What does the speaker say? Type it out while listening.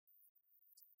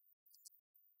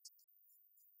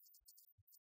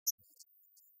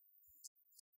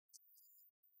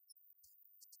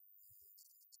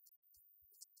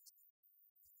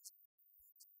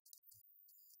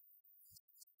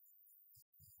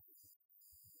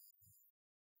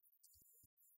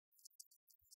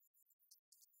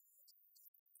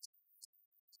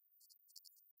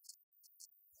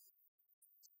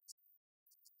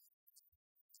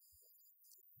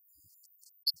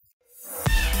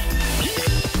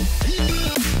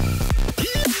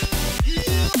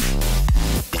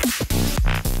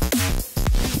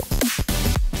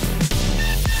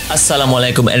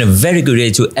Assalamualaikum and a very good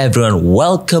day to everyone.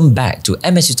 Welcome back to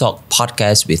MSUtalk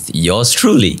podcast with yours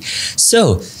truly.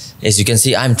 So, as you can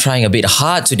see, I'm trying a bit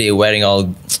hard today, wearing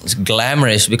all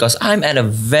glamorous because I'm at a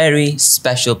very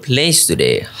special place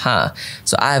today.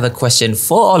 So I have a question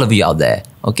for all of you out there.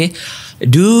 Okay,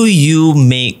 do you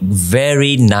make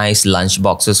very nice lunch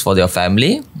boxes for your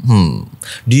family?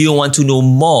 Do you want to know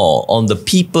more on the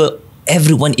people,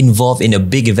 everyone involved in a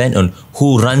big event, on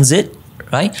who runs it?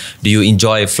 Right? Do you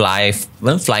enjoy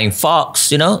flying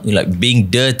fox? Like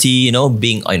being dirty.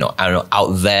 Being I don't know,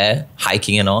 out there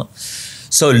hiking and all.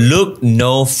 So look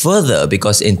no further,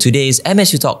 because in today's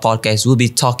MSUtalk podcast, we'll be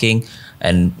talking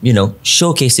and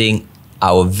showcasing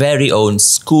our very own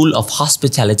School of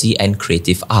Hospitality and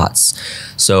Creative Arts.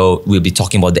 So we'll be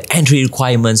talking about the entry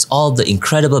requirements, all the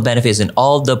incredible benefits and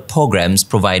all the programs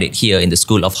provided here in the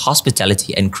School of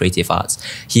Hospitality and Creative Arts,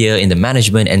 here in the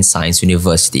Management and Science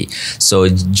University. So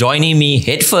joining me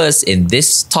head first in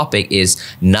this topic is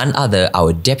none other,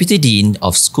 our Deputy Dean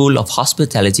of School of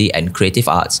Hospitality and Creative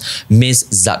Arts, Miss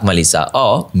Zakmalisa,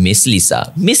 or Miss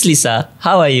Lisa. Miss Lisa,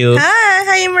 how are you?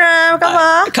 Hi Imran, apa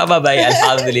khabar? Khabar baik,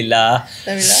 Alhamdulillah.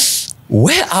 Alhamdulillah.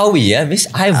 Where are we, Miss?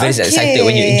 I'm very excited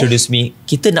when you introduce me.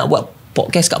 Kita nak buat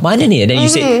podcast kat mana ni? And then you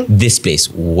say, this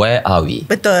place. Where are we?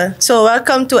 Betul. So,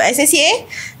 welcome to SSCA,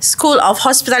 School of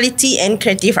Hospitality and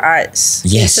Creative Arts.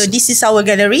 Yes. So, this is our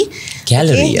gallery.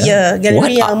 Gallery,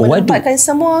 gallery yang menempatkan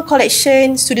semua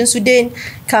collection student-student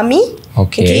kami.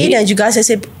 Okay, dan juga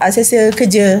asas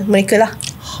kerja mereka lah.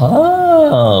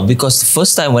 Because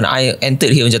first time when I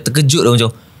entered here, macam terkejut lah,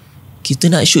 macam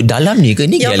kita nak shoot dalam ni ke?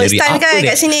 Ni gallery first time apa kan ni?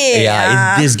 kat sini?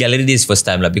 This gallery, this is first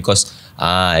time lah, because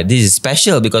this is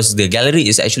special because the gallery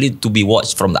is actually to be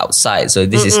watched from the outside. So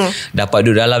this is dapat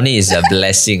duduk dalam ni is a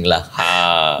blessing lah.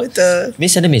 Betul.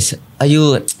 Miss, are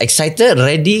you excited?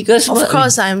 Ready ke? Of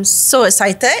course, I'm so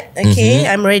excited. Okay,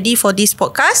 I'm ready for this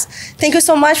podcast. Thank you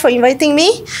so much for inviting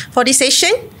me for this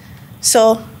session.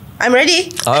 So, I'm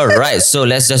ready. Alright, so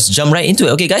let's just jump right into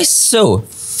it. Okay guys, so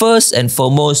first and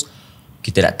foremost,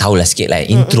 kita nak tahulah sikit lah,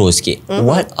 intro sikit.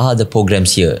 What are the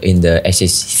programs here in the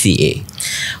SSCA?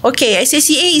 Okay,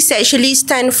 SSCA is actually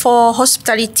stand for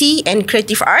Hospitality and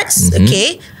Creative Arts.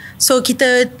 Okay, so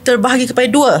kita terbahagi kepada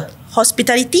dua,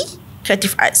 Hospitality,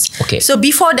 Creative Arts. Okay. So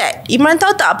before that, Imran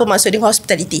tahu tak apa maksud dengan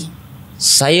hospitality?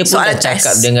 Saya pun dah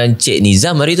cakap dengan Cik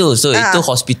Nizam hari tu. So itu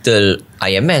hospital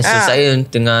IMS. So saya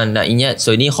tengah nak ingat,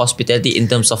 so ini hospitality in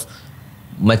terms of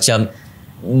macam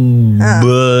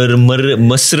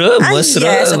mesra,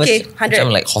 yes, okay.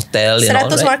 macam like hotel 100 and all,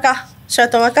 right? markah.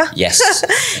 100 markah? Yes.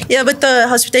 Ya, betul.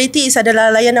 Hospitality adalah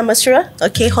layanan mesra.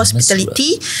 Okay,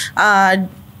 hospitality.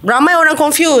 Ramai orang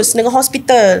confuse dengan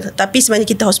hospital, tapi sebenarnya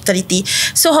kita hospitality.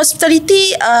 So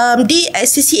hospitality di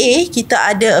SCCA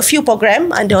kita ada a few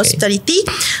program under hospitality,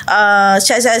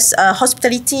 such as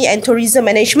hospitality and tourism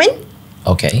management,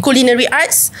 culinary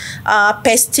arts,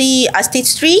 pastry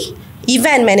artistry,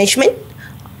 event management,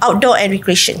 outdoor and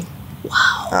recreation.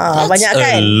 Wow, banyak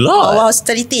kan?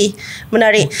 Hospitality.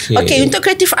 Menarik. Okay, untuk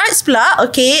creative arts pula,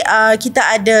 kita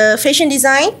ada fashion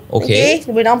design. Okay,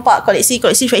 boleh nampak koleksi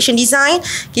fashion design.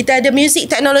 Kita ada music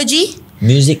technology.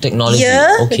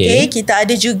 Okay, kita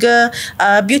ada juga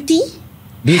beauty,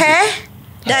 hair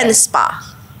dan spa.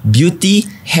 Beauty,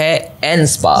 hair and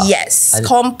spa. Yes,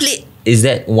 complete. Is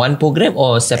that one program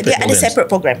or separate program? Ada separate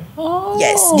program.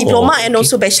 Yes, diploma and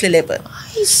also bachelor level.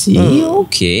 I see.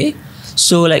 Okay.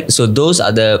 So those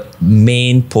are the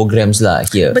main programs lah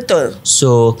here. Betul.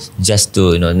 So just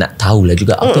to nak tahulah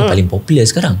juga apa yang paling popular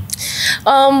sekarang.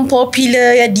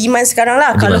 Popular yang demand sekarang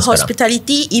lah. Kalau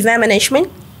hospitality, event management,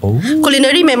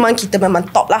 culinary memang kita memang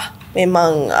top lah.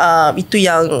 Memang itu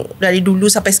yang dari dulu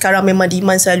sampai sekarang memang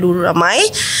demand selalu ramai.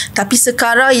 Tapi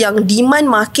sekarang yang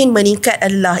demand makin meningkat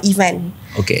adalah event.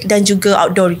 Dan juga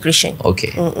outdoor recreation.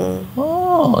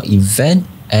 Event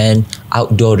and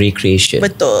outdoor recreation.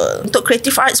 Betul. Untuk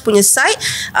creative arts punya side,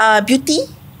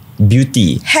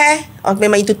 beauty, hair,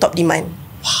 memang itu top demand.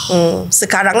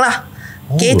 Sekarang lah.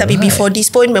 Tapi before this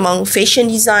pun memang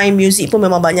fashion design, music pun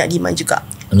memang banyak demand juga.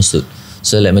 Understood.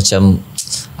 So like macam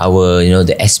our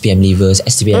the SPM leavers,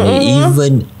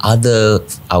 even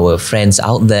our friends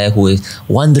out there who is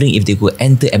wondering if they could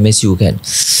enter MSU kan,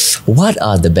 what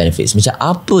are the benefits? Macam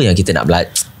apa yang kita nak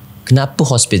belajar? Kenapa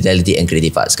hospitality and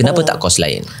creative arts? Kenapa tak course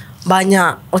lain?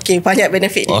 Banyak. Banyak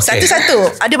benefit ni.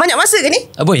 Satu-satu. Ada banyak masa ke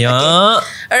ni? Banyak.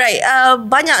 Alright.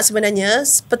 Banyak sebenarnya.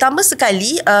 Pertama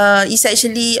sekali, is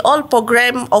actually all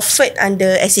program offered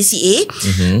under SCCA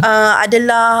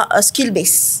adalah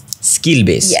skill-based.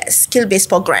 Skill-based? Yes,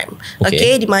 skill-based program.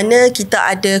 Okay, di mana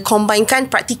kita ada combine kan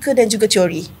praktikal dan juga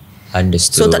teori.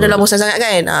 Understood. So tak ada bosan sangat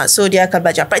kan. So dia akan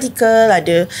belajar praktikal,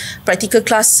 ada practical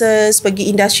classes, pergi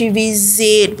industry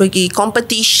visit, pergi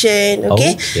competition.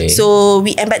 Okay, so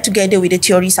we embed together with the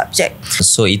theory subject.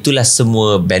 So itulah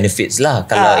semua benefits lah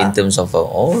kalau in terms of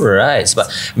alright. Sebab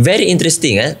very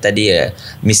interesting tadi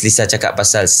Miss Lisa cakap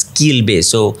pasal skill base.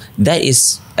 So that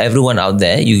is everyone out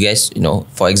there, you guys, you know,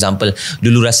 for example,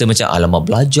 dulu rasa macam alamak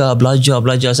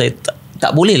belajar saya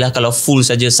tak boleh lah kalau full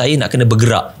saja saya nak kena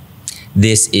bergerak.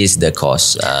 This is the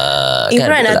cost.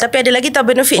 Imran kan, tapi ada lagi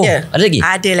tak benefit dia? Ada lagi?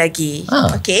 Ada lagi.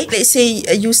 Okay, let's say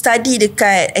you study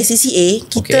dekat SCCA,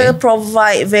 kita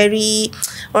provide very,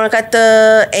 orang kata,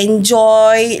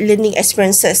 enjoy learning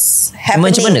experiences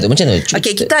happening. Macam mana tu?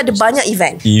 Okay, kita ada banyak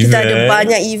event. Kita ada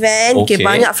banyak event. Okay,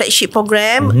 banyak flagship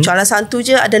program. Salah satu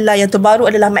je adalah yang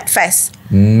terbaru adalah MadFest.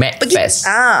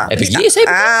 MadFest. Pergi saya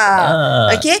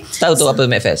pergi. Okay. Tahu tu apa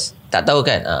MadFest? Tak tahu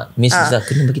kan? Miss Lisa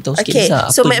kena bagi tahu sikit.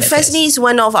 Lisa, so MadFest ni is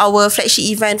one of our flagship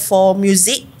event for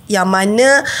music yang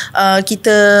mana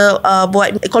kita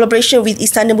buat collaboration with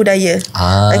Istana Budaya.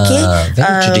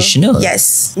 Very traditional.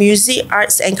 Yes, Music,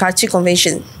 Arts and Culture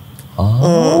Convention.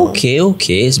 Okay.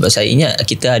 Sebab saya ingat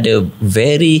kita ada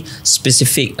very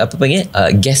specific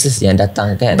guests yang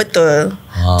datang kan. Betul.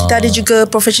 Kita ada juga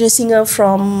professional singer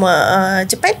from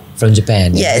Japan. From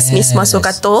Japan. Yes, Miss Maso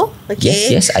Kato.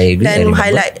 Okay. Yes, I agree. Dan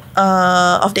highlight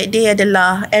of that day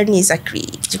adalah Ernie Zakri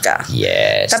juga.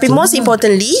 Yes. Tapi most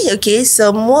importantly, okay,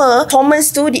 semua performance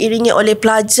tu diiringi oleh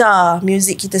pelajar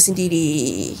muzik kita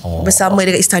sendiri bersama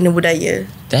dengan Istana Budaya.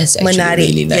 That's actually menarik.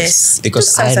 Really nice. Yes. Because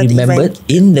I remember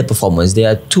in the performance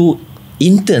there are 2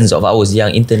 interns of ours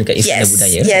yang intern kat Istana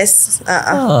Budaya. Yes.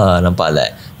 Nampak lah.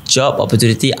 Job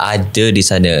opportunity ada di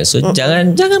sana. So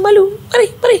jangan malu.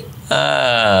 Mari.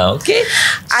 Okay.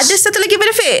 Ada satu lagi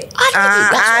benefit.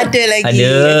 Ada lagi.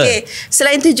 Okay.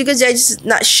 Selain tu juga saya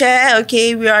nak share.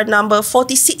 Okay, we are number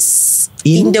 46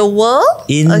 in the world.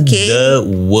 The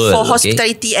world. For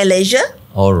hospitality and leisure.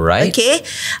 Alright. Okay.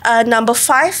 Number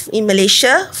 5 in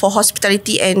Malaysia for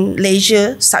hospitality and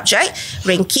leisure subject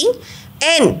ranking,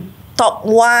 and top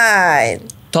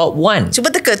 1. Top 1.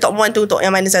 Cuba teka top 1 tu untuk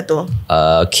yang mana satu?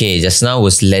 Okay, just now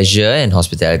was leisure and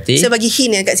hospitality. Saya bagi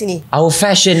hint kat sini. Our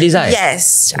fashion design.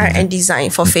 Yes, art and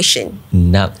design for fashion.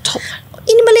 Now, top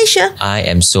 1 in Malaysia. I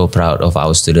am so proud of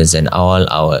our students and all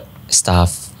our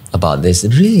staff about this.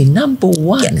 Really, number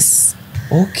 1. Yes.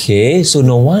 Okay, so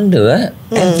no wonder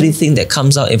everything that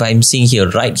comes out, if I'm seeing here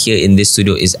right here in this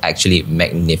studio, is actually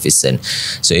magnificent.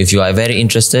 So if you are very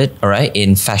interested, alright,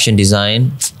 in fashion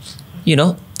design, you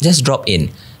know, just drop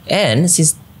in. And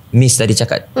since Miss tadi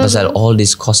cakap pasal all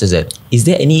these courses, is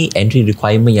there any entry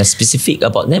requirement yang specific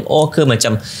about them, or ke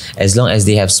macam as long as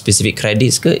they have specific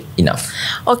credits ke enough?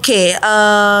 Okay,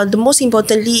 the most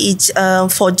importantly is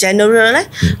for general,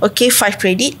 okay, 5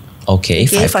 credit. Okay,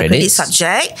 5 credit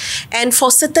subject. And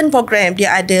for certain program,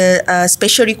 dia ada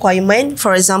special requirement.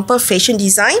 For example, fashion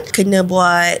design, kena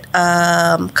buat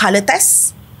colour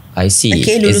test. I see.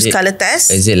 Okay, lulus colour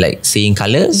test. Is it like seeing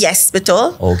colours? Yes,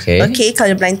 betul. Okay. Okay,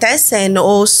 colour blind test and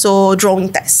also drawing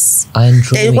test.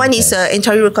 Then one is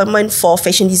entry requirement for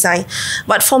fashion design.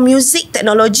 But for music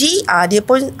technology, dia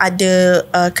pun ada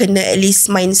kena at least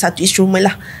main satu instrumen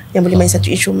lah. Yang boleh main satu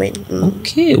instrumen.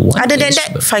 Okay. Other than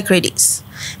that, 5 credits.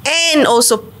 And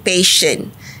also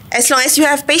passion. As long as you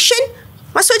have passion,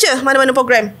 masuk je mana-mana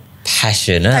program.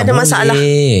 Passion tak ada masalah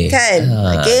kan.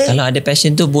 Okay. Kalau ada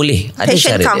passion tu boleh. Ada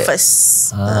passion cara come dia. first.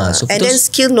 So and then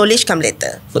skill knowledge come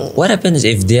later. What happens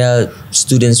if they are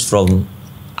students from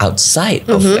outside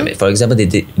of, for example, they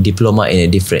did diploma in a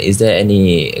different, is there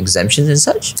any exemptions and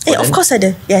such? Of course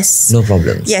ada. Yes. No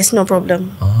problem. Yes, no problem.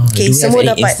 Okay, do you have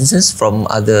any instances from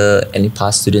any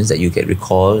past students that you can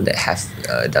recall that have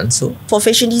done so? For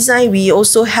fashion design, we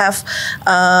also have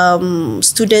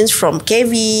students from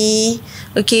KV,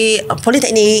 okay,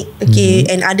 Polytechnic, okay,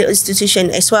 and other institution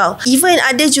as well. Even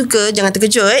ada juga, jangan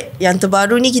terkejut, yang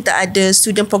terbaru ni kita ada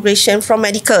student progression from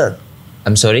medical.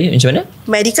 I'm sorry, macam mana?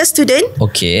 Medical student,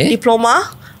 okay,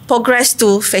 diploma, progress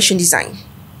to fashion design.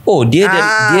 Oh, dia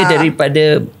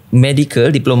daripada medical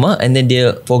diploma and then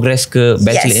dia progress ke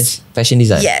bachelor in fashion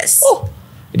design. Yes. Oh,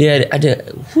 dia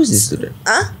ada. Who's this student?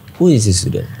 Who is this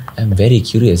student? I'm very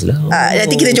curious lah.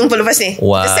 Nanti kita jumpa lepas ni.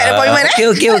 Wow. Set appointment.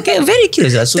 Okay. Very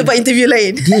curious lah. So, buat interview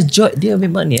lain. Dia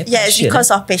memang ni. Yes, passion,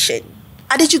 because of passion.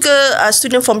 Ada juga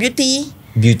student from beauty.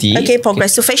 Okay,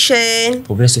 progress to fashion.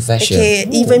 Okay,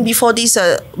 even before this,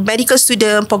 medical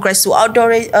student progress to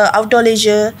outdoor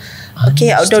leisure.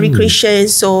 Okay, outdoor recreation.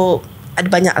 So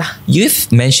ada banyak lah. You've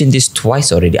mentioned this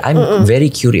twice already. I'm very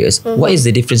curious. What is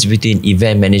the difference between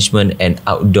event management and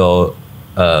outdoor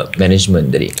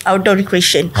management tadi? Outdoor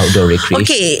recreation. Outdoor recreation.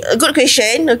 Okay, a good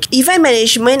question. Okay. Event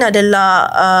management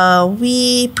adalah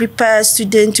we prepare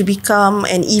student to become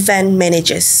an event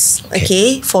managers.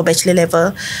 Okay, for bachelor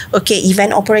level. Okay,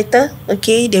 event operator.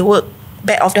 Okay, they work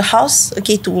back of the house.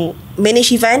 Okay, to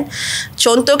manage event.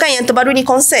 Contoh kan yang terbaru ni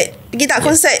konsert. Pergi tak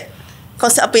konsert?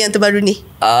 Konsert apa yang terbaru ni?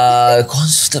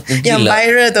 Konsert pergi yang lah.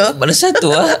 viral tu. Mana satu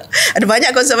Ada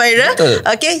banyak konsert viral. Betul.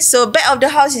 Okay, so back of the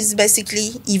house is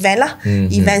basically event lah.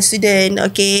 Event student,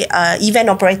 okay,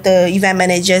 event operator, event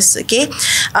managers, okay.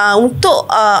 Untuk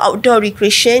outdoor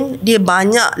recreation, dia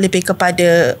banyak lebih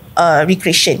kepada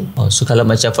recreation. So kalau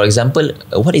macam for example,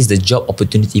 what is the job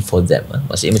opportunity for them?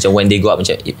 Maksudnya macam when they go up,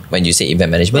 macam when you say event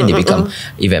management, they become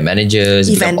event managers,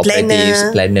 Event become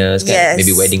operatives, planners, kan? Yes.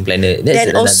 Maybe wedding planner. That's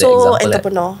Then another also example.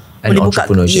 entrepreneur. An Boleh buka,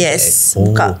 entrepreneurship. yes,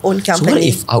 buka own So what company.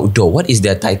 if outdoor? What is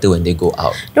their title when they go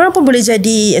out? Diorang pun boleh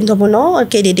jadi entrepreneur.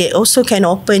 Okay, they also can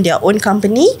open their own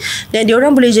company. Dan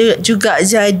diorang boleh juga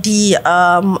jadi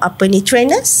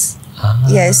trainers.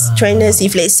 Yes, trainers.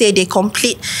 If let's say they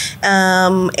complete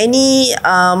any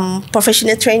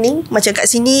professional training, macam kat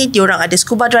sini diorang ada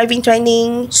scuba driving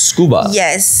training. Scuba?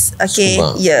 Yes. Okay.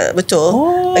 Scuba. Yeah, betul.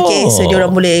 Okay, so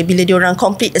diorang boleh, bila diorang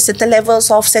complete a certain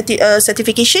levels of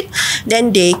certification,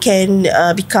 then they can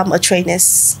become a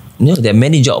trainers. There are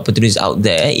many job opportunities out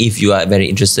there if you are very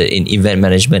interested in event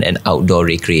management and outdoor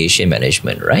recreation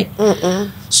management, right?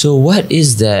 So what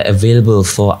is there available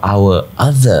for our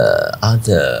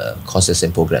other courses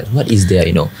and programs? What is their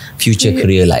future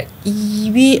career like?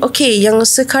 Yang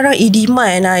sekarang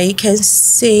demand, I can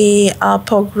say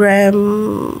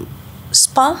program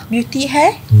spa, beauty,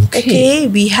 hair. Okay,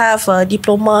 we have a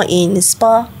diploma in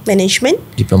spa management.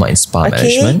 Diploma in spa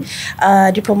management.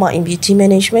 Diploma in beauty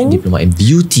management. Diploma in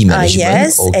beauty management.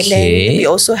 Yes, okay. and then we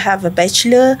also have a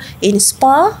bachelor in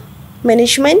spa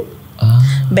management.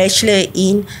 Bachelor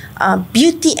in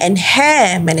beauty and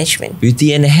hair management.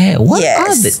 Beauty and hair. What are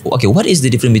Yes. what is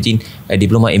the difference between a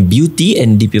diploma in beauty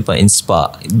and diploma in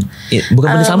spa?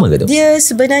 Bukan benda sama ke tu? Dia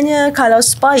sebenarnya kalau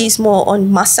spa is more on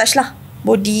massage lah.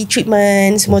 Body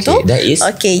treatment semua tu. That is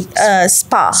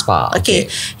spa. Spa, okay.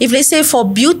 If let's say for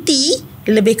beauty,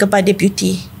 dia lebih kepada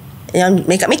beauty. Yang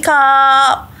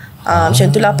makeup, macam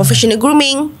itulah, professional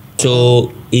grooming. So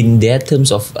in their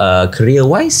terms of career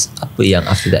wise, apa yang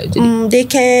after that jadi?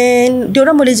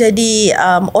 Diorang boleh jadi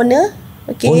owner.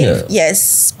 Okay. Owner?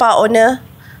 Yes, spa owner.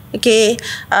 Okay.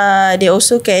 They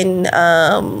also can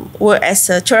work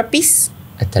as a therapist.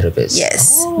 A therapist.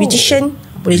 Yes. Beautician.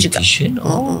 Boleh juga. Beautician.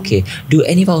 Okay. Do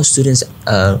any of our students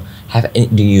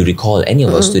do you recall any of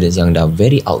our students yang dah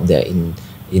very out there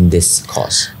in this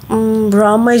course?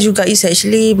 Ramai juga. Is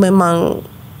actually memang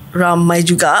ramai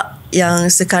juga yang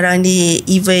sekarang ni,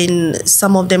 even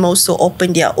some of them also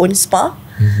open their own spa.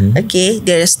 Okay,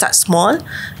 they start small,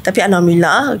 tapi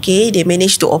alhamdulillah, okay, they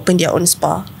manage to open their own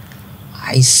spa.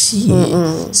 I see.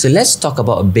 So let's talk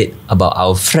about a bit about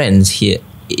our friends here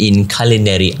in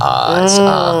culinary arts,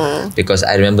 because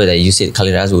I remember that you said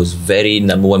culinary arts was very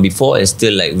number one before and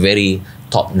still like very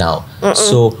top now.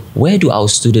 So where do our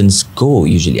students go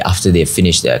usually after they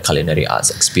finish their culinary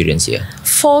arts experience here?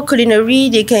 For culinary,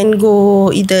 they can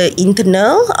go either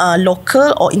internal,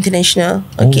 local or international.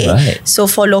 Okay. Alright. So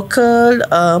for local,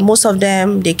 most of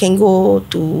them, they can go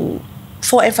to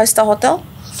 4 and 5 star hotel.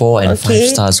 4 and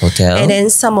 5 stars hotel. And then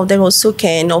some of them also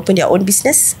can open their own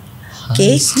business.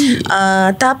 Okay.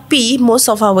 Tapi most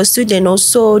of our students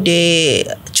also, they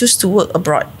choose to work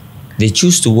abroad. They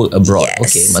choose to work abroad. Yes.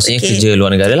 Okay, maksudnya kerja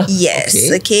luar negara lah. Yes.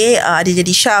 Okay. Ada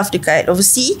jadi chef dekat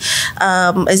overseas.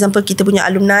 Example, kita punya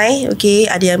alumni. Okay.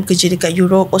 Ada yang kerja dekat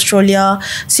Europe, Australia,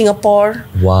 Singapore.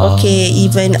 Wow. Okay.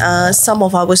 Even some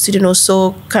of our students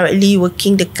also currently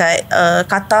working dekat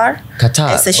Qatar.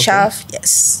 As a chef.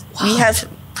 Yes. Wow. We have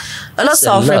a lot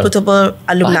of reputable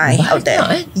alumni out there.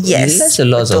 Yes. There's a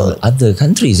lot of other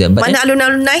countries. But mana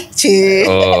alumni?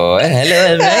 Oh, hello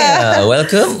alumni.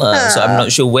 Welcome. So I'm not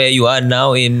sure where you are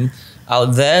now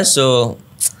out there. So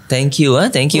thank you.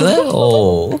 Thank you.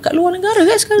 Oh, kat luar negara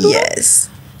guys sekarang.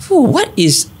 Yes. What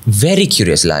is very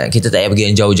curious lah. Kita tak payah pergi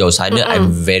yang jauh-jauh sana.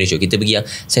 I'm very sure. Kita pergi yang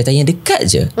saya tanya dekat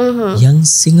je. Yang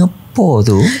Singapore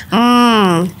tu.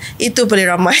 Itu boleh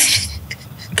ramai.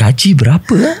 Gaji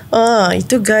berapa?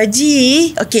 Itu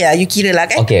gaji. Okay lah, you kira lah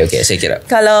kan. Okay, saya kira.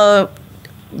 Kalau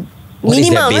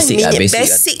minimum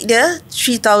basic dia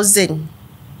 3,000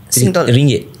 Sing dollar.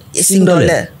 Ringgit? Sing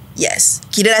dollar. Yes.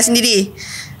 Kira lah sendiri.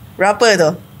 Berapa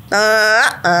tu?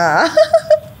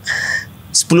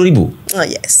 10,000? Oh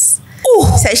yes.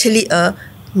 It's actually a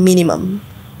minimum.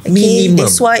 Okay? Minimum.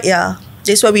 That's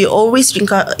why we always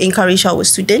encourage our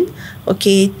student,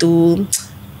 okay, to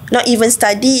Not even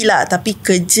study lah, tapi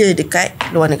kerja dekat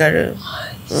luar negara.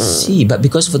 See, but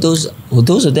because for those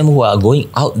of them who are going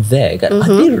out there, kan, are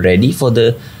they ready for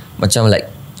the macam like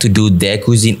to do their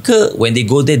cuisine? Ke when they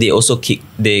go there they also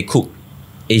cook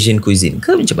Asian cuisine?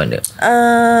 Ke macam mana?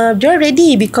 They're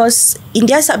ready because in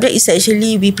their subject is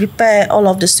actually we prepare all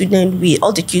of the student with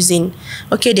all the cuisine.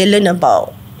 Okay, they learn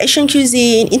about Asian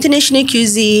cuisine, international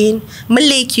cuisine,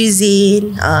 Malay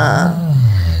cuisine.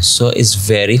 So it's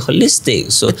very holistic.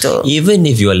 So Betul. even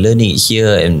if you are learning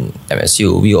here in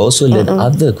MSU, we also learn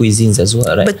other cuisines as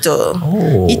well, right? Betul.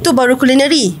 Oh. Itu baru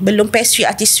culinary, belum pastry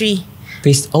artistry.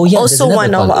 Oh yeah, Also there's one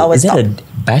another of our Is that top. a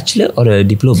bachelor or a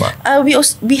diploma?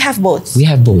 We have both. We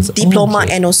have both. Diploma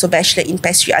okay. and also bachelor in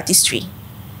pastry artistry.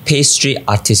 Pastry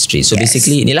artistry. So Yes.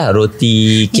 basically inilah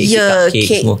roti,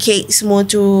 cake semua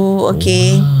tu.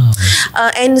 Okay.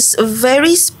 And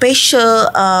very special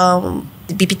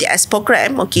BPTS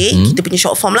program, okay, kita punya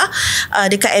short form lah,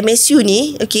 dekat MSU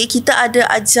ni, okay, kita ada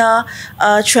ajar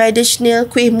traditional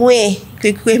kuih muih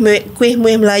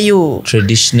Melayu.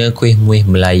 Traditional kuih muih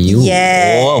Melayu.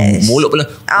 Yes. Oh, mulut pula.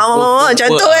 Macam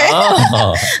tu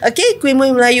Okay, kuih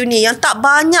muih Melayu ni yang tak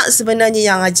banyak sebenarnya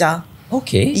yang ajar.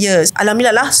 Okay. Yes,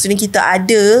 alhamdulillah lah student kita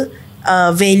ada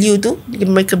value tu,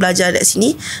 mereka belajar dari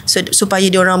sini supaya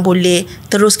diorang boleh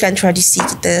teruskan tradisi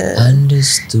kita.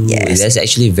 Understood. Yes. That's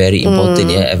actually very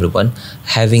important, everyone.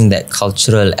 Having that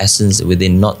cultural essence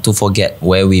within, not to forget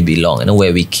where we belong, where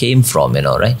we came from,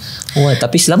 right? Oh,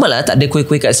 tapi selamatlah tak ada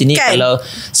kuih-kuih kat sini. Kan? Kalau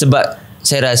sebab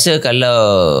saya rasa kalau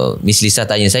Miss Lisa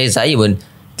tanya saya pun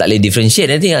tak boleh differentiate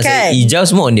nanti. Kan? Saya hijau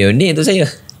semua ni untuk saya.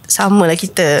 Sama lah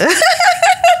kita.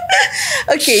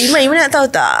 Okay, Iman nak tahu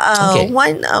tak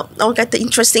one orang kata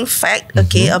interesting fact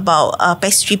about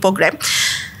pastry program.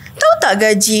 Tahu tak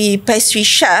gaji pastry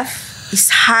chef is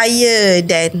higher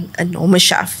than a normal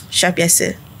chef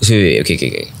biasa?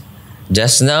 Okay.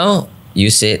 Just now you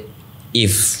said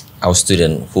if our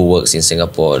student who works in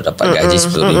Singapore dapat gaji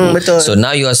 10,000. Betul. So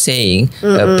now you are saying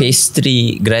a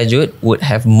pastry graduate would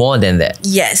have more than that.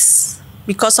 Yes,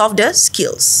 because of the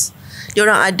skills.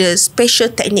 Diorang ada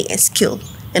special technique and skill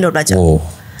yang diorang belajar.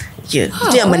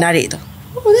 Itu yang menarik tu.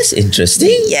 Oh, that's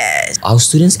interesting. Yes. Our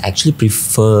students actually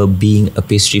prefer being a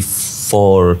pastry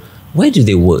for... Where do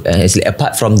they work?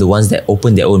 Apart from the ones that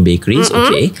open their own bakeries,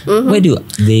 where do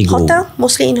they go? Hotel,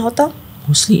 mostly in hotel.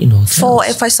 Mostly in hotels. 4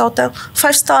 and 5 star hotel.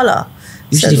 5 star lah.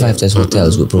 Usually 5-star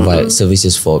hotels would provide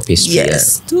services for pastry.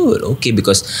 Yes. Dude, okay,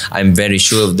 because I'm very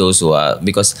sure of those who are,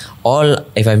 because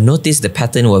if I've noticed the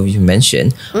pattern what you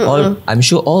mentioned, I'm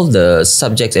sure all the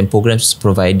subjects and programs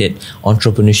provided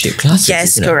entrepreneurship classes.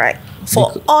 Yes, correct.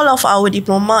 For all of our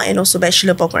diploma and also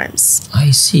bachelor programs. I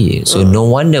see. So no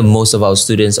wonder most of our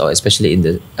students, or especially in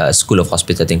the School of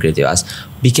Hospitality and Creative Arts,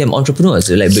 became entrepreneurs.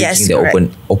 So like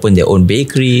open their own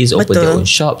bakeries, open their own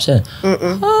shops. So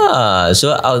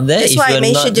out there, that's why I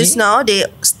mentioned just now, they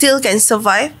still can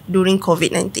survive during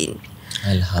COVID-19.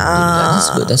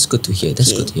 Alhamdulillah. That's good to hear.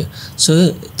 Good to hear.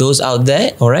 So those out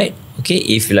there, alright, okay,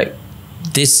 if you like,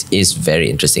 this is very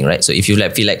interesting, right? So if you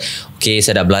feel like, okay,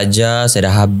 saya dah belajar, saya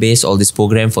dah habis all this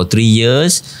program for 3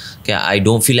 years, okay, I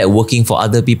don't feel like working for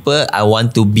other people, I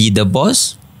want to be the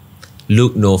boss,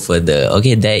 look no further.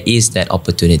 Okay, there is that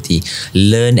opportunity.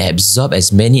 Learn, absorb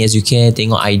as many as you can.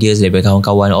 Tengok ideas dari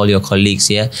kawan-kawan, all your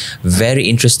colleagues here. Very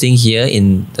interesting here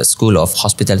in the School of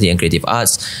Hospitality and Creative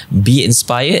Arts. Be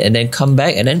inspired and then come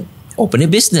back and then open a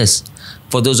business.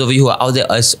 For those of you who are out there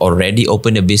as already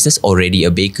open a business, already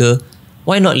a baker,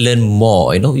 why not learn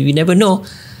more? We never know.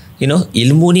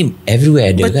 Ilmu ni everywhere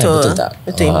ada. Kan? Betul tak?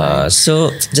 Betul. So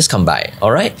just come by.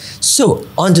 Alright. So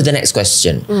on to the next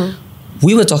question.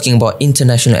 We were talking about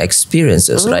international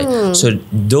experiences, right? So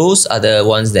those are the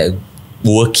ones that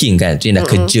working kan, tu yang dah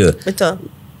kerja. Betul.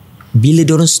 Bila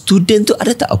diorang student tu,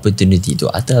 ada tak opportunity tu?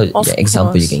 Atau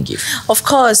example you can give? Of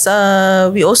course,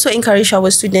 we also encourage our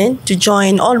student to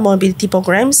join all mobility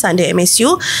programs under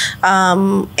MSU,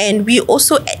 and we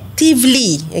also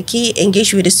actively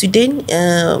engage with the student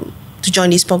to join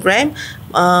this program.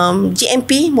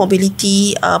 GMP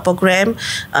mobility program,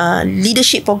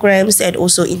 leadership programs, and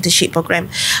also internship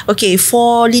program. Okay,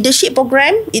 for leadership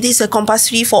program, it is a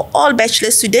compulsory for all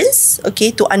bachelor students,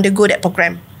 to undergo that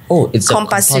program. Oh, it's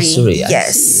compulsory.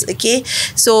 Yes. Okay.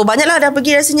 So banyaklah dah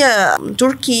pergi rasanya.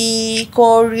 Turki,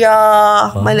 Korea,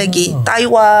 mana lagi?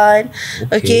 Taiwan.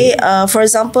 Okay. For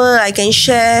example, I can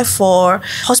share for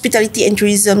hospitality and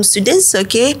tourism students.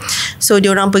 Okay. So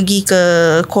diorang pergi ke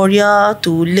Korea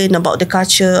to learn about the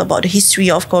culture, about the history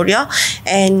of Korea,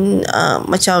 and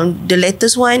macam the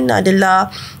latest one adalah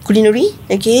culinary.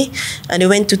 Okay. They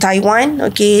went to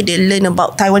Taiwan. Okay. They learn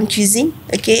about Taiwan cuisine.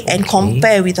 Okay. And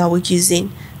compare with our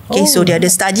cuisine. Okay, so dia ada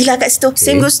study lah kat situ.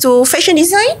 Same goes to fashion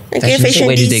design. Okay, Fashion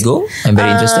show, where did they go? I'm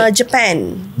very interested.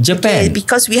 Japan. Japan. Okay,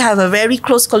 because we have a very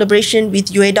close collaboration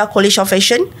with Ueda College of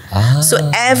Fashion. So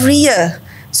every year,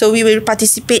 so we will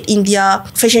participate in their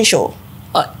fashion show.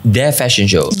 Their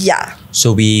fashion show. Yeah.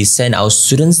 So we send our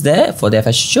students there for their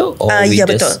fashion show, or we yeah,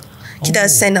 just... betul. Kita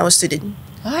send our student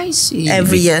I see.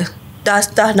 every year. Dah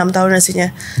 6 tahun rasanya.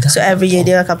 So every year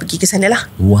dia akan pergi ke sana lah.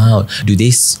 Wow. Do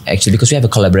they actually, because we have a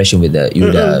collaboration with the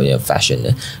UDA fashion,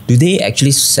 do they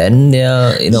actually send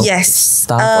their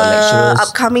staff or lecturers?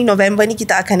 Upcoming November ni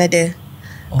kita akan ada.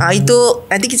 Itu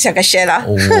nanti kita akan share lah.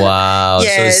 Wow.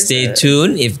 Yes. So stay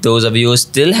tuned. If those of you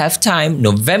still have time,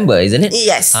 November, isn't it?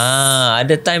 Yes.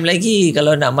 Ada time lagi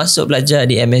kalau nak masuk belajar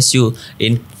di MSU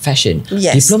in fashion.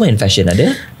 Yes. Diploma in fashion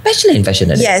ada? Bachelor in fashion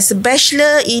ada? Yes,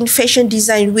 Bachelor in Fashion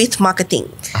Design with Marketing.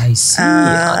 I see.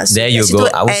 There you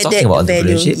go. I was talking about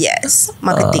entrepreneurship. Yes,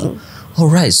 marketing.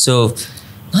 Alright, so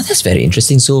now that's very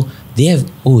interesting. So they have,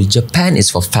 Japan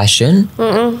is for fashion.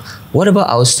 What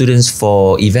about our students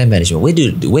for event management?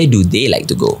 Where do they like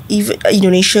to go?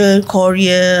 Indonesia,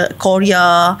 Korea,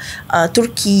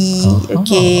 Turkey,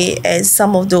 okay, and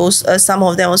some of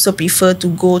them also prefer to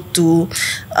go to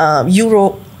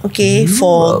Europe, okay,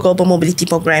 for global mobility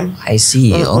program. I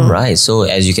see. Alright, so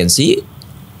as you can see,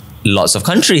 lots of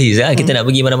countries. Kita nak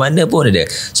pergi mana-mana pun ada.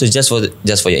 So just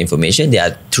for your information, there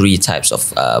are 3 types of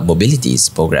mobilities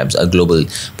programs, global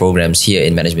programs here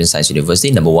in Management Science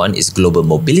University. Number 1 is Global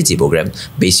Mobility Program,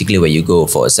 basically where you go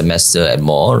for a semester and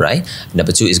more, right? Number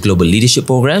 2 is Global Leadership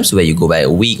Programs, where you go by a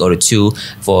week or 2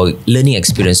 for learning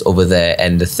experience over there.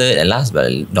 And the third and last but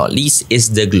not least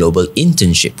is the Global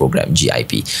Internship Program,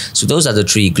 GIP. So those are the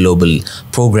 3 global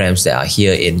programs that are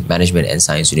here in Management and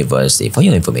Science University for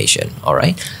your information.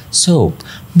 Alright. So,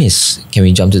 Miss, can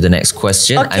we jump to the next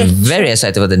question? Okay. I'm very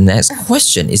excited about the next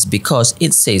question. Is because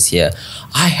it says here,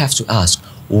 I have to ask,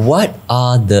 what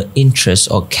are the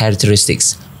interests or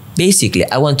characteristics? Basically,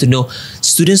 I want to know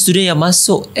student-student yang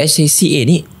masuk SACA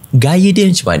ni, gaya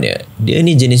dia macam mana? Dia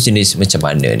ni jenis-jenis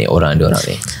macam mana ni orang-orang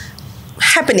ni?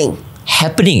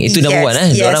 Happening, itu number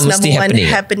 1 Diorang mesti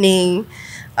happening.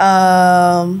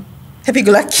 Happy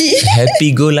go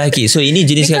lucky. So ini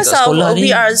jenis kat sekolah ni.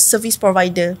 We are service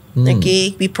provider.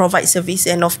 Okay, we provide service,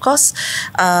 and of course,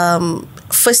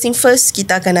 first thing first,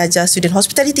 kita akan ajar student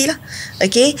hospitality lah.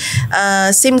 Okay,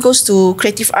 same goes to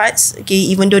creative arts. Okay,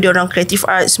 even though dia orang creative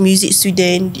arts, music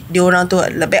student, dia orang tu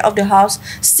the back of the house,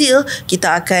 still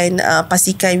kita akan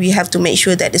pastikan we have to make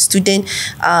sure that the student,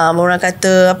 orang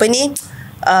kata apa ni,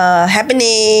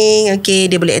 happening, okay,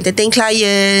 dia boleh entertain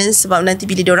clients, sebab nanti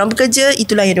bila dia orang bekerja,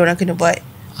 itulah yang dia orang kena buat.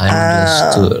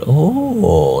 Understood.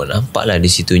 Nampaklah di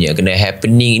situnya kena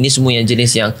happening. Ini semua yang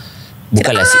jenis yang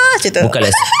bukanlah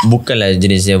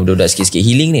jenis yang budak-budak sikit-sikit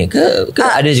healing ni ke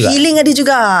ada juga? Healing ada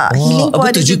juga. Healing pun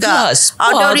ada juga.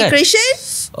 Outdoor recreation.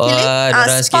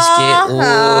 Healing, sikit-sikit.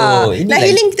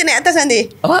 Healing kita naik atas nanti.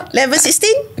 Level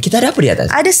 16. Kita ada apa di atas?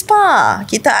 Ada spa.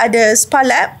 Kita ada spa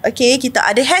lab. Okay, kita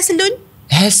ada hair salon.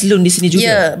 Hair salon di sini juga?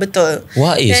 Ya, betul.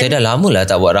 Wah, saya dah lama lah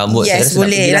tak buat rambut. Yes,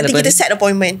 boleh. Nanti kita set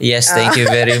appointment. Yes, thank you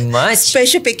very much.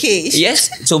 Special package.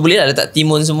 Yes, so boleh lah letak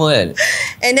timun semua kan.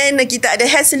 And then kita ada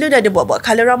hair salon, ada buat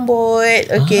colour rambut,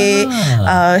 okay,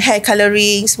 hair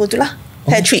colouring, semua tu lah.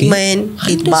 Hair treatment.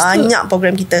 Banyak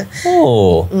program kita.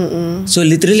 So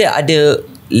literally ada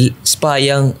spa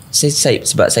yang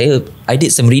sebab I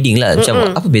did some reading lah,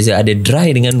 macam apa beza ada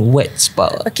dry dengan wet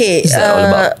spa? Okay,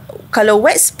 kalau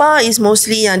wet spa is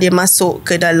mostly yang dia masuk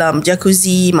ke dalam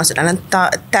jacuzzi, masuk dalam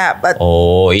tap.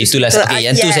 Itulah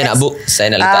yang tu saya nak book.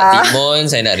 Saya nak letak timun,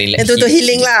 saya nak relax. Yang tu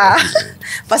healing lah.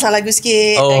 Pasang lagu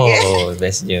sikit.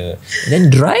 Bestnya. And then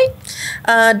dry?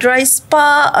 Dry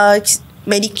spa,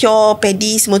 manicure,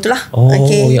 pedi, semua tu lah.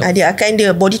 Dia akan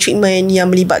ada body treatment yang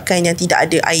melibatkan yang tidak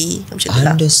ada air, macam tu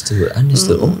lah.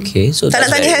 Understood. Okay, so tak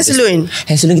nak tanya hair salon.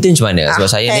 Hair salon kita macam mana? Sebab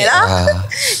saya ni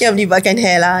yang melibatkan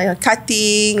hair lah, yang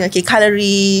cutting,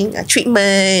 colouring,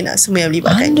 treatment, semua yang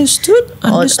melibatkan. Understood.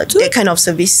 That kind of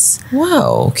service.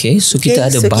 Wow. Okay, so kita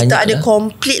ada banyak. Kita ada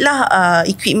complete lah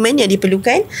equipment yang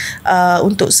diperlukan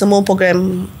untuk semua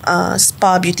program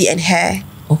spa, beauty and hair.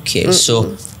 Okay,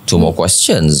 so 2 more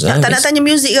questions. Tak nak tanya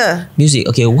music ke? Music,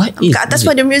 okay, what is kat atas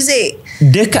pun ada music.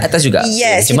 Dekat atas juga?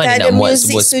 Yes, macam kita ada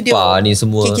music studio. Spa ni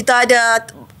semua. Okay, kita ada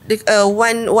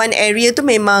one area tu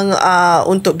memang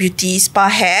untuk beauty, spa,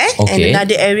 hair, and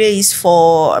another area is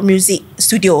for music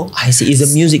studio. I see, it's a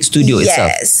music studio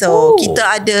itself. Yes, so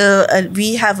kita ada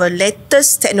we have a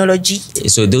latest technology.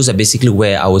 So those are basically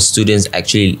where our students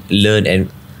actually learn and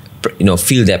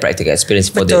feel their practical experience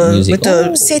for the music.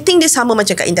 Betul. Setting dia sama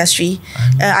macam kat industri.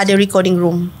 Ada recording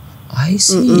room. I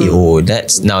see. Oh,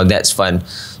 that's fun.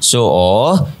 So,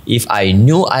 if I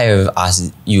knew I have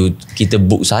asked you, kita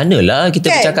book sana lah. Kita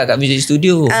bercakap kat music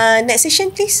studio. Next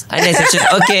session please. Next session.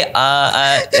 Okay.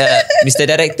 Mr.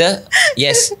 Director.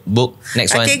 Yes, book.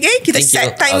 Next one. Okay. Kita Thank set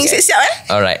you. timing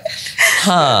siap-siap Alright.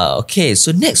 Okay.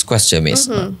 So, next question, Miss.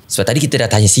 So, tadi kita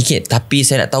dah tanya sikit. Tapi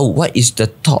saya nak tahu, what is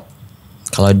the top?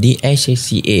 Kalau di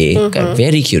HCA, kan,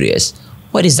 very curious.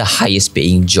 What is the highest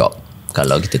paying job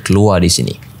kalau kita keluar di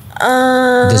sini?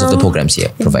 In terms of the programs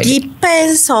here provided.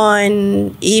 Depends on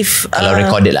if kalau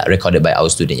recorded by our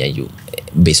student yang you,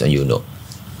 based on you know.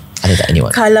 Ada tak anyone?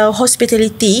 Kalau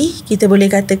hospitality, kita boleh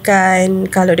katakan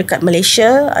kalau dekat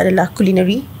Malaysia adalah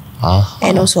culinary.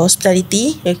 And also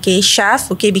hospitality. Okay, chef.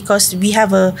 Okay, because we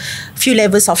have a few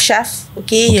levels of chef.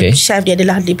 Okay. Chef dia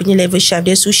adalah dia punya level chef,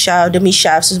 dia sous chef, demi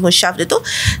chef, semua chef dia tu.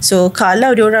 So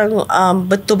kalau dia orang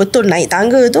betul-betul naik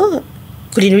tangga tu,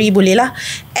 culinary boleh lah.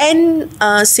 And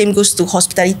same goes to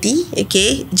hospitality.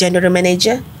 Okay, general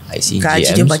manager. I see.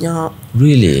 Gaji dia banyak.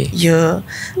 Really? Yeah.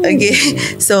 Okay.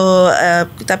 So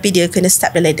tapi dia kena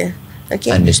step the ladder.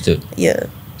 Okay. Understood. Yeah.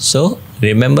 So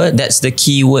remember, that's the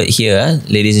key word here,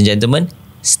 ladies and gentlemen.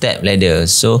 Step ladder.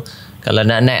 So kalau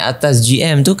nak naik atas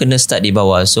GM tu, kena start di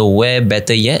bawah. So where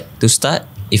better yet to start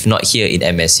if not here in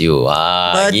MSU?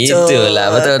 Betul.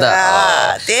 Gitulah, betul tak?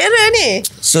 Terror ni.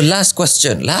 So last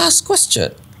question.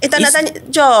 Tak nak tanya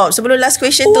job sebelum last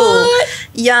question tu.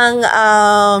 Yang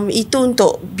itu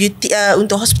untuk beauty,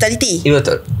 untuk hospitality. Ya,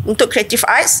 betul. Untuk creative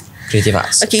arts.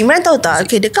 Okay, Imran tahu tak?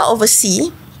 Okay, dekat overseas.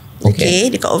 Okay,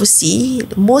 dekat overseas,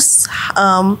 the most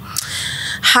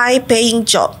high paying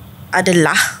job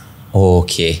adalah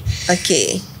Okay.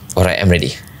 Alright, I'm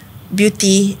ready.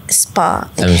 Beauty, spa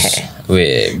and hair.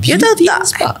 Wait, You tahu beauty tak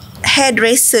spa?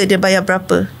 Hairdresser dia bayar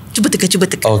berapa? Cuba teka.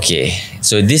 Okay,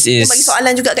 so this is, bagi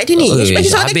soalan juga kat dia ni.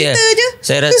 Bagi soalan kat kita je.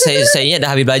 Saya ingat dah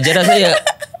habis belajar dah saya.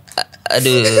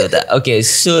 Aduh, tak. Okay,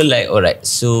 so like, alright.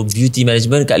 So beauty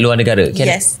management kat luar negara.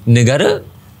 Yes. Negara?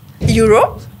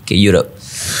 Europe. Okay, Europe.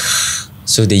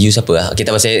 So they use apa? Okay,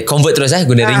 tak apa, saya convert terus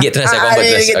guna ringgit terus, saya convert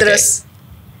terus. Ringgit terus.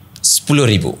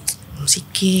 10,000.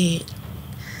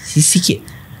 Sikit.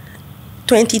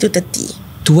 20 to 30.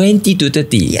 20 to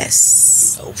 30. Yes.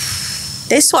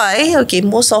 That's why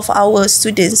most of our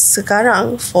students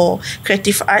sekarang for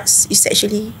creative arts is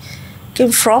actually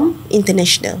came from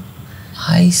international.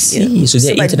 I see. So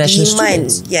they're international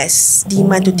students. Yes,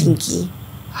 demand tu tinggi.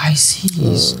 I see.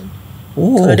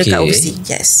 Kalau dekat overseas,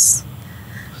 yes.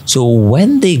 So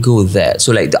when they go there,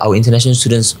 so like our international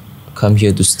students come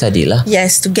here to study lah.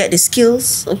 Yes, to get the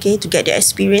skills, to get the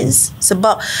experience.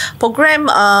 Sebab program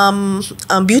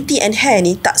beauty and hair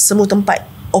ni tak semua tempat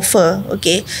offer.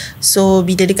 So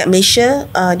bila dekat Malaysia,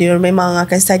 dia memang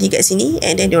akan study kat sini,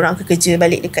 and then dia orang akan kerja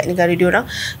balik dekat negara dia orang.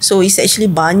 So it's actually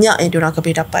banyak yang dia orang akan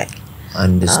boleh dapat.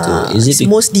 Understood. Is it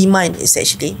most demand is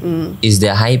actually is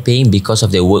there high paying because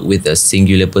of their work with a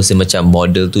singular person macam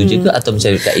model tu je ke, atau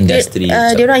macam kat industri?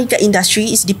 Dia orang kat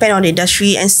industry, it's depend on the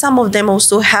industry, and some of them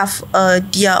also have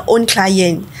their own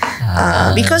client.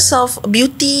 Because of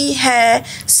beauty, hair,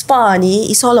 spa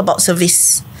ni, it's all about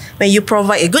service. When you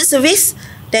provide a good service,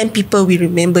 then people will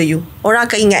remember you. Orang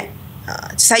akan ingat.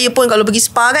 Saya pun kalau pergi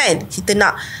spa kan, kita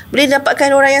nak boleh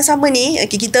dapatkan orang yang sama ni,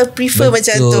 kita prefer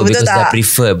macam tu. Betul tak?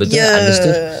 Betul.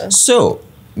 Understood. So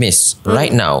Miss,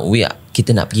 right now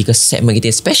kita nak pergi ke segmen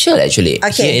kita yang special actually.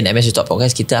 Here in MSUtalk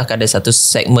Podcast, kita akan ada satu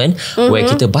segmen where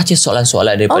kita baca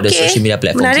soalan-soalan daripada social media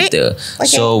platform kita.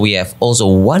 So we have also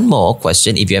one more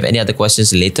question. If you have any other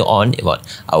questions later on about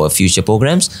our future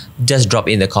programs, just drop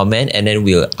in the comment and then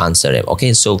we'll answer them.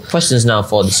 Okay, so questions now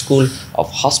for the School of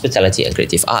Hospitality and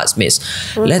Creative Arts, Miss.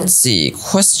 Let's see.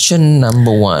 Question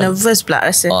number 1. Nervous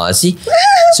pula rasa. See?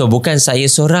 So bukan saya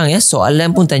seorang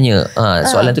soalan pun tanya.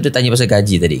 Soalan tu dia tanya pasal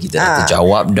gaji tadi. Kita dah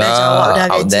terjawab dah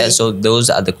out there. So those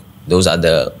are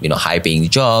the high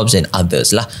paying jobs and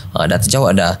others lah. Dah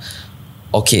terjawab dah.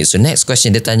 Okay, so next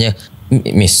question dia tanya,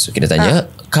 Miss, dia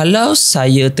tanya, kalau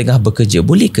saya tengah bekerja,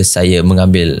 boleh ke saya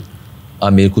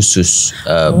ambil kursus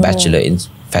bachelor in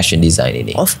fashion design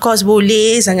ini? Of course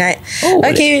boleh sangat.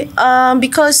 Okay,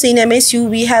 because in MSU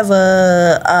we have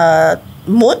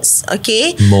modes.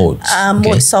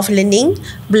 Modes of learning,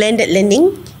 blended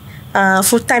learning,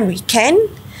 full time weekend,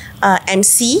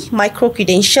 MC, micro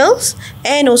credentials,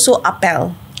 and also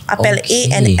Appel A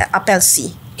and Appel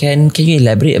C. Can you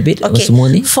elaborate a bit semua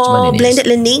ni? For blended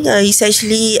learning, it's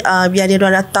actually biar dia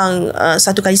orang datang 1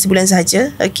 kali sebulan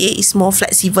saja. It's more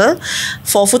flexible.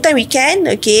 For full time weekend,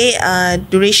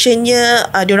 durationnya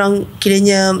dia orang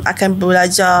kiranya akan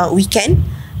belajar weekend.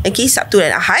 Sabtu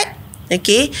dan Ahad.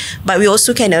 Okay, but we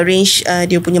also can arrange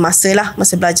dia punya masa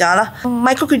belajar lah.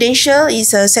 Micro credential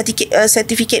is a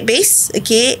certificate based,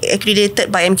 okay, accredited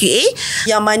by MQA,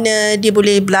 yang mana dia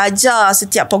boleh belajar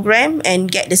setiap program and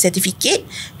get the certificate.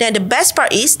 Then the best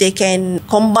part is they can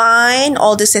combine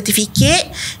all the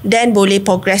certificate, then boleh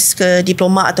progress ke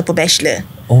diploma ataupun bachelor.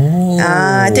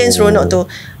 Itu yang seronok tu.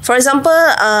 For example,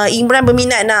 Imran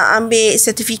berminat nak ambil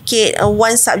certificate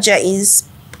one subject is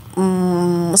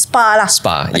spa lah.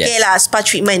 Okay lah, spa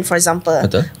treatment for example.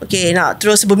 Betul. Okay, nak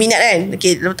terus berminat kan.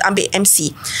 Okay, ambil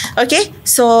MC. Okay,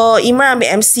 so Imran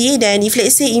ambil MC. Then if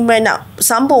let's say Imran nak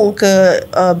sambung ke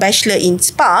bachelor in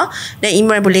spa, then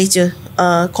Imran boleh je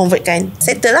convertkan.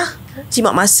 Settle lah,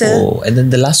 jimat masa. And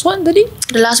then the last one tadi?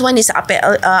 The last one is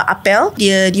APEL.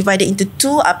 Dia divided into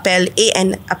two, APEL A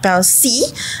and APEL C.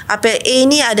 APEL A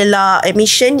ni adalah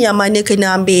admission yang mana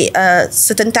kena ambil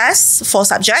certain test for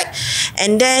subject,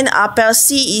 and then APEL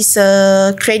C is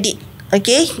a credit,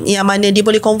 okay, yang mana dia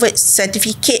boleh convert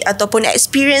certificate ataupun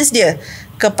experience dia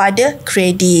kepada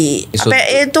kredit. APEL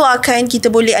A tu akan kita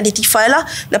boleh identify lah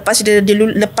lepas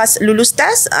lulus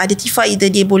test, identify either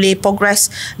dia boleh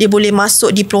progress, dia boleh masuk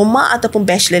diploma ataupun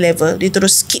bachelor level, dia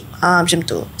terus skip macam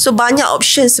tu. So banyak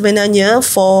option sebenarnya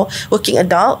for working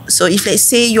adult. So if let's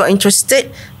say you are interested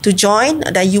to join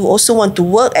dan you also want to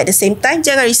work at the same time,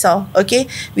 jangan risau. Okay,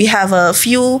 we have a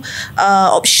few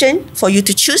option for you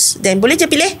to choose, then boleh je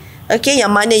pilih, okay,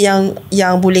 yang mana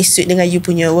yang boleh suit dengan you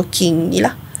punya working ni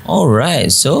lah.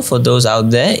 Alright, so for those out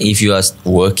there, if you are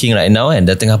working right now and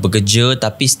dah tengah bekerja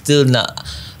tapi still nak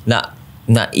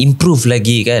improve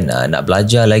lagi kan, nak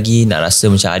belajar lagi, nak rasa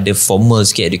macam ada formal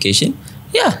sikit education,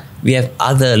 we have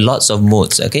lots of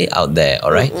modes, okay, out there.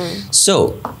 Alright.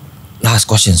 So last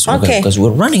question, because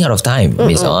we're running out of time,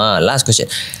 Miss. Last question.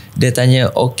 Dia tanya,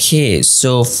 okay,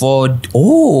 so for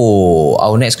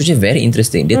our next question very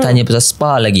interesting. Dia tanya pasal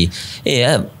spa lagi.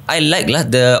 I like lah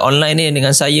the online ni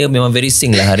dengan saya, memang very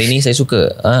sync lah hari ni, saya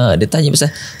suka. Dia tanya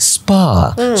pasal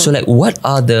spa. So like what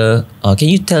are the can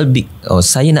you tell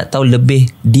saya nak tahu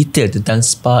lebih detail tentang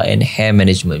spa and hair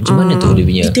management. Macam mana tu dia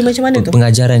punya detail macam mana tu?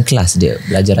 Pengajaran kelas dia,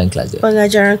 pelajaran kelas dia.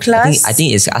 Pengajaran kelas. I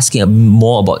think it's asking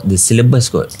more about the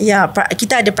syllabus kot.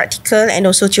 Kita ada practical and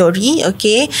also theory,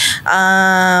 okay.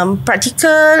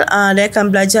 Practical dia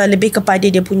akan belajar lebih kepada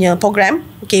dia punya program,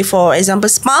 okay, for example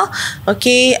spa,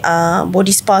 okay,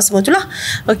 body spa semua tu lah,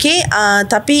 okay.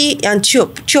 Tapi yang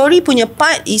theory punya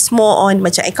part is more on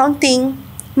macam accounting,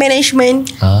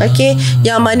 management, okay,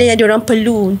 yang mana yang diorang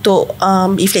perlu untuk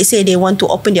if let's say they want to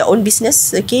open their own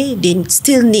business, okay, they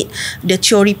still need the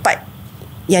theory part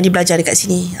yang dibelajar dekat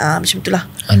sini. Macam itulah.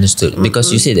 Understood.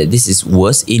 Because you say that this is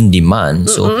was in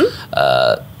demand. So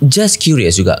just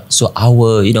curious juga. So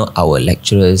our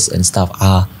lecturers and stuff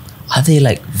are they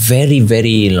like very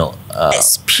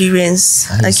experienced?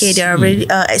 Okay, they are very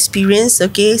experienced.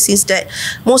 Okay, since that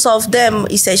most of them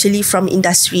is actually from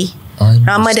industry.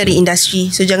 Ramai dari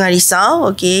industri. So jangan risau.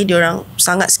 Okay, diorang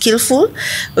sangat skillful.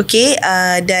 Okay,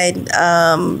 dan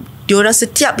diorang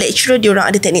setiap lecturer diorang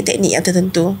ada teknik-teknik yang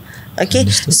tertentu. Okay.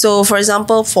 Understood. So for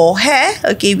example for hair,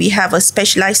 okay, we have a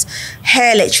specialized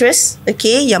hair lecturers,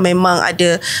 okay, yang memang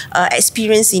ada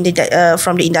experience in the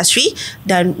from the industry,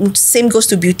 dan same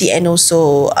goes to beauty and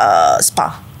also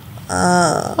spa.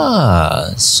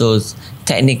 So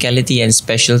technicality and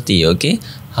specialty, okay.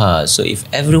 So if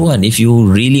you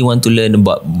really want to learn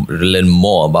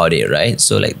more about it, right?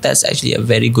 So like that's actually a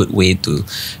very good way to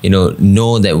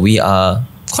know that we are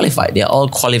qualified. They are all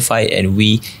qualified and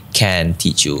we can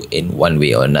teach you in one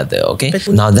way or another, okay?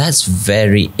 Now that's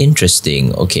very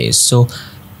interesting. Okay, so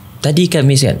tadi kan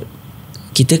Miss kan,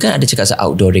 kita kan ada cakap pasal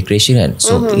outdoor recreation kan.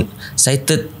 So saya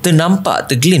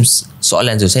terglimpse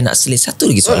soalan tu. Saya nak selit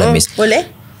satu lagi soalan Miss. Boleh?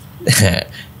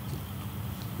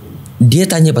 Dia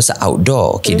tanya pasal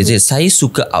outdoor. Okay, dia cakap, saya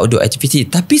suka outdoor activity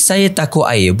tapi saya takut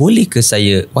air. Boleh ke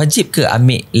saya, wajib ke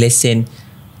ambil lesen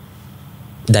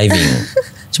diving?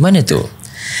 Macam mana tu?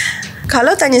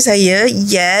 Kalau tanya saya,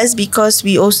 yes, because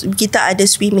kita ada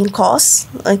swimming course,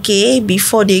 okay,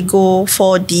 before they go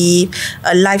for the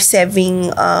life saving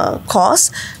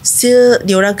course, still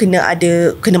diorang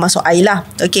kena masuk air lah,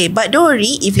 okay. But don't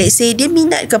worry, if let's say dia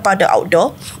minat kepada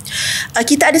outdoor,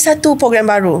 kita ada satu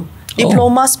program baru,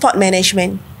 Diploma Sport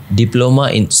Management. Diploma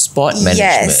in Sport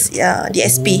Management. Yes,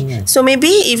 DSP. So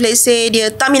maybe if let's say dia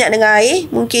tak minat dengan air,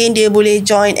 mungkin dia boleh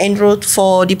enroll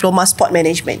for Diploma Sport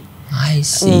Management. I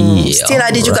see. Still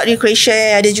ada juga recreation,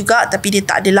 ada juga, tapi dia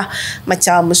tak adalah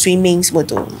macam swimming semua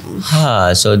tu.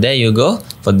 So there you go.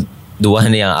 For the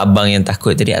one yang abang yang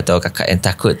takut tadi atau kakak yang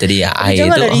takut tadi yang air tu.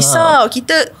 Janganlah risau.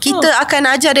 Kita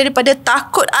akan ajar daripada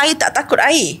takut air tak takut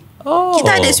air.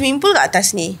 Kita ada swimming pool kat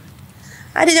atas ni.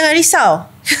 Ada, jangan risau.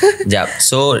 Sekejap.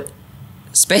 So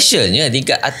specialnya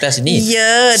tingkat atas ni.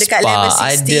 Ya, dekat spa level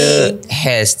 16. ada,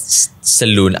 hair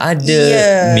salon ada,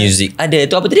 music ada.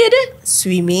 Itu apa tadi ada?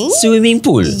 Swimming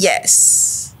pool. Yes.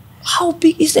 How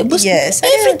big is that? Yes.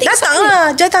 Everything.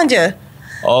 Datang je.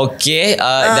 Okay,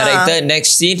 director,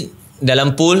 next scene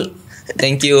dalam pool.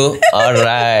 Thank you.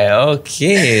 Alright.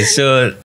 Okay, so